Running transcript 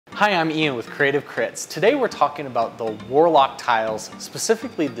Hi, I'm Ian with Creative Crits. Today we're talking about the Warlock tiles,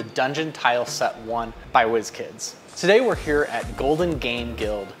 specifically the Dungeon Tile Set 1 by WizKids. Today we're here at Golden Game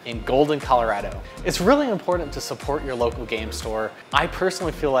Guild in Golden, Colorado. It's really important to support your local game store. I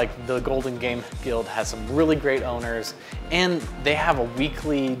personally feel like the Golden Game Guild has some really great owners and they have a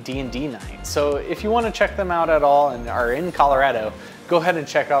weekly D&D night. So if you want to check them out at all and are in Colorado, go ahead and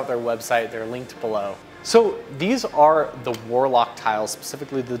check out their website. They're linked below. So these are the Warlock tiles,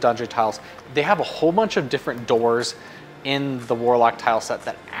 specifically the dungeon tiles. They have a whole bunch of different doors in the Warlock tile set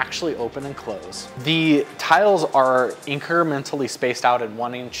that actually open and close. The tiles are incrementally spaced out in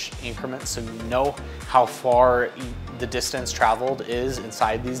 1-inch increments, so you know how far the distance traveled is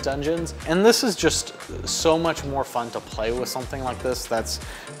inside these dungeons. And this is just so much more fun to play with something like this that's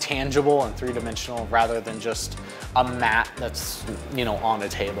tangible and three-dimensional rather than just a mat that's, on a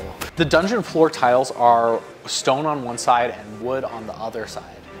table. The dungeon floor tiles are stone on one side and wood on the other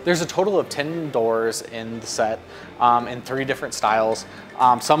side. There's a total of 10 doors in the set in 3 different styles.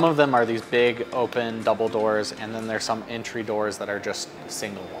 Some of them are these big open double doors, and then there's some entry doors that are just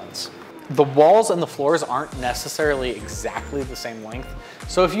single ones. The walls and the floors aren't necessarily exactly the same length.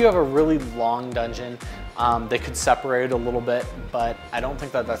 So if you have a really long dungeon, they could separate a little bit, but I don't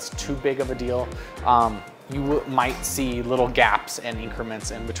think that that's too big of a deal. You might see little gaps and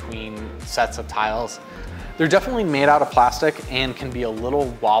increments in between sets of tiles. They're definitely made out of plastic and can be a little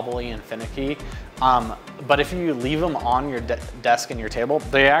wobbly and finicky, but if you leave them on your desk and your table,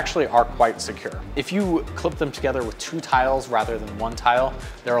 they actually are quite secure. If you clip them together with 2 tiles rather than 1 tile,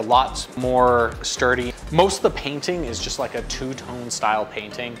 they're a lot more sturdy. Most of the painting is just like a 2-tone style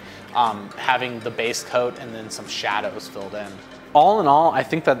painting, having the base coat and then some shadows filled in. All in all, I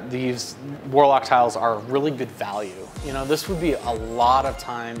think that these Warlock tiles are really good value. This would be a lot of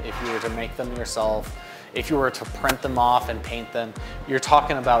time if you were to make them yourself. If you were to print them off and paint them, you're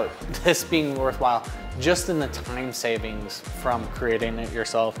talking about this being worthwhile just in the time savings from creating it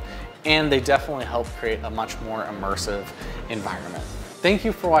yourself. And they definitely help create a much more immersive environment. Thank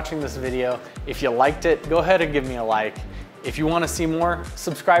you for watching this video. If you liked it, go ahead and give me a like. If you want to see more,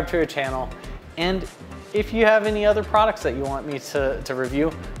 subscribe to our channel. And if you have any other products that you want me to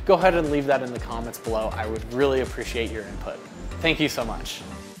review, go ahead and leave that in the comments below. I would really appreciate your input. Thank you so much.